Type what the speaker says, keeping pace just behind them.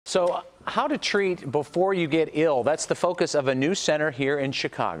So how to treat before you get ill, that's the focus of a new center here in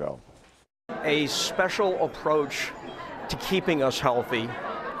Chicago. A special approach to keeping us healthy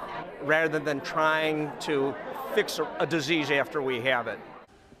rather than trying to fix a disease after we have it.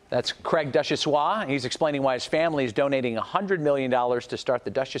 That's Craig Duchossois. He's explaining why his family is donating $100 million to start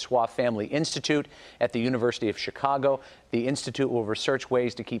the Duchossois Family Institute at the University of Chicago. The institute will research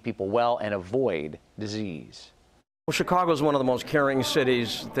ways to keep people well and avoid disease. Well, Chicago is one of the most caring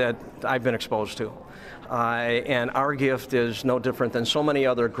cities that I've been exposed to. And our gift is no different than so many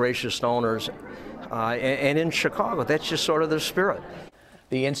other gracious donors. And in Chicago, that's just sort of the spirit.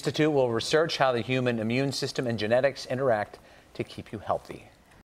 The institute will research how the human immune system and genetics interact to keep you healthy.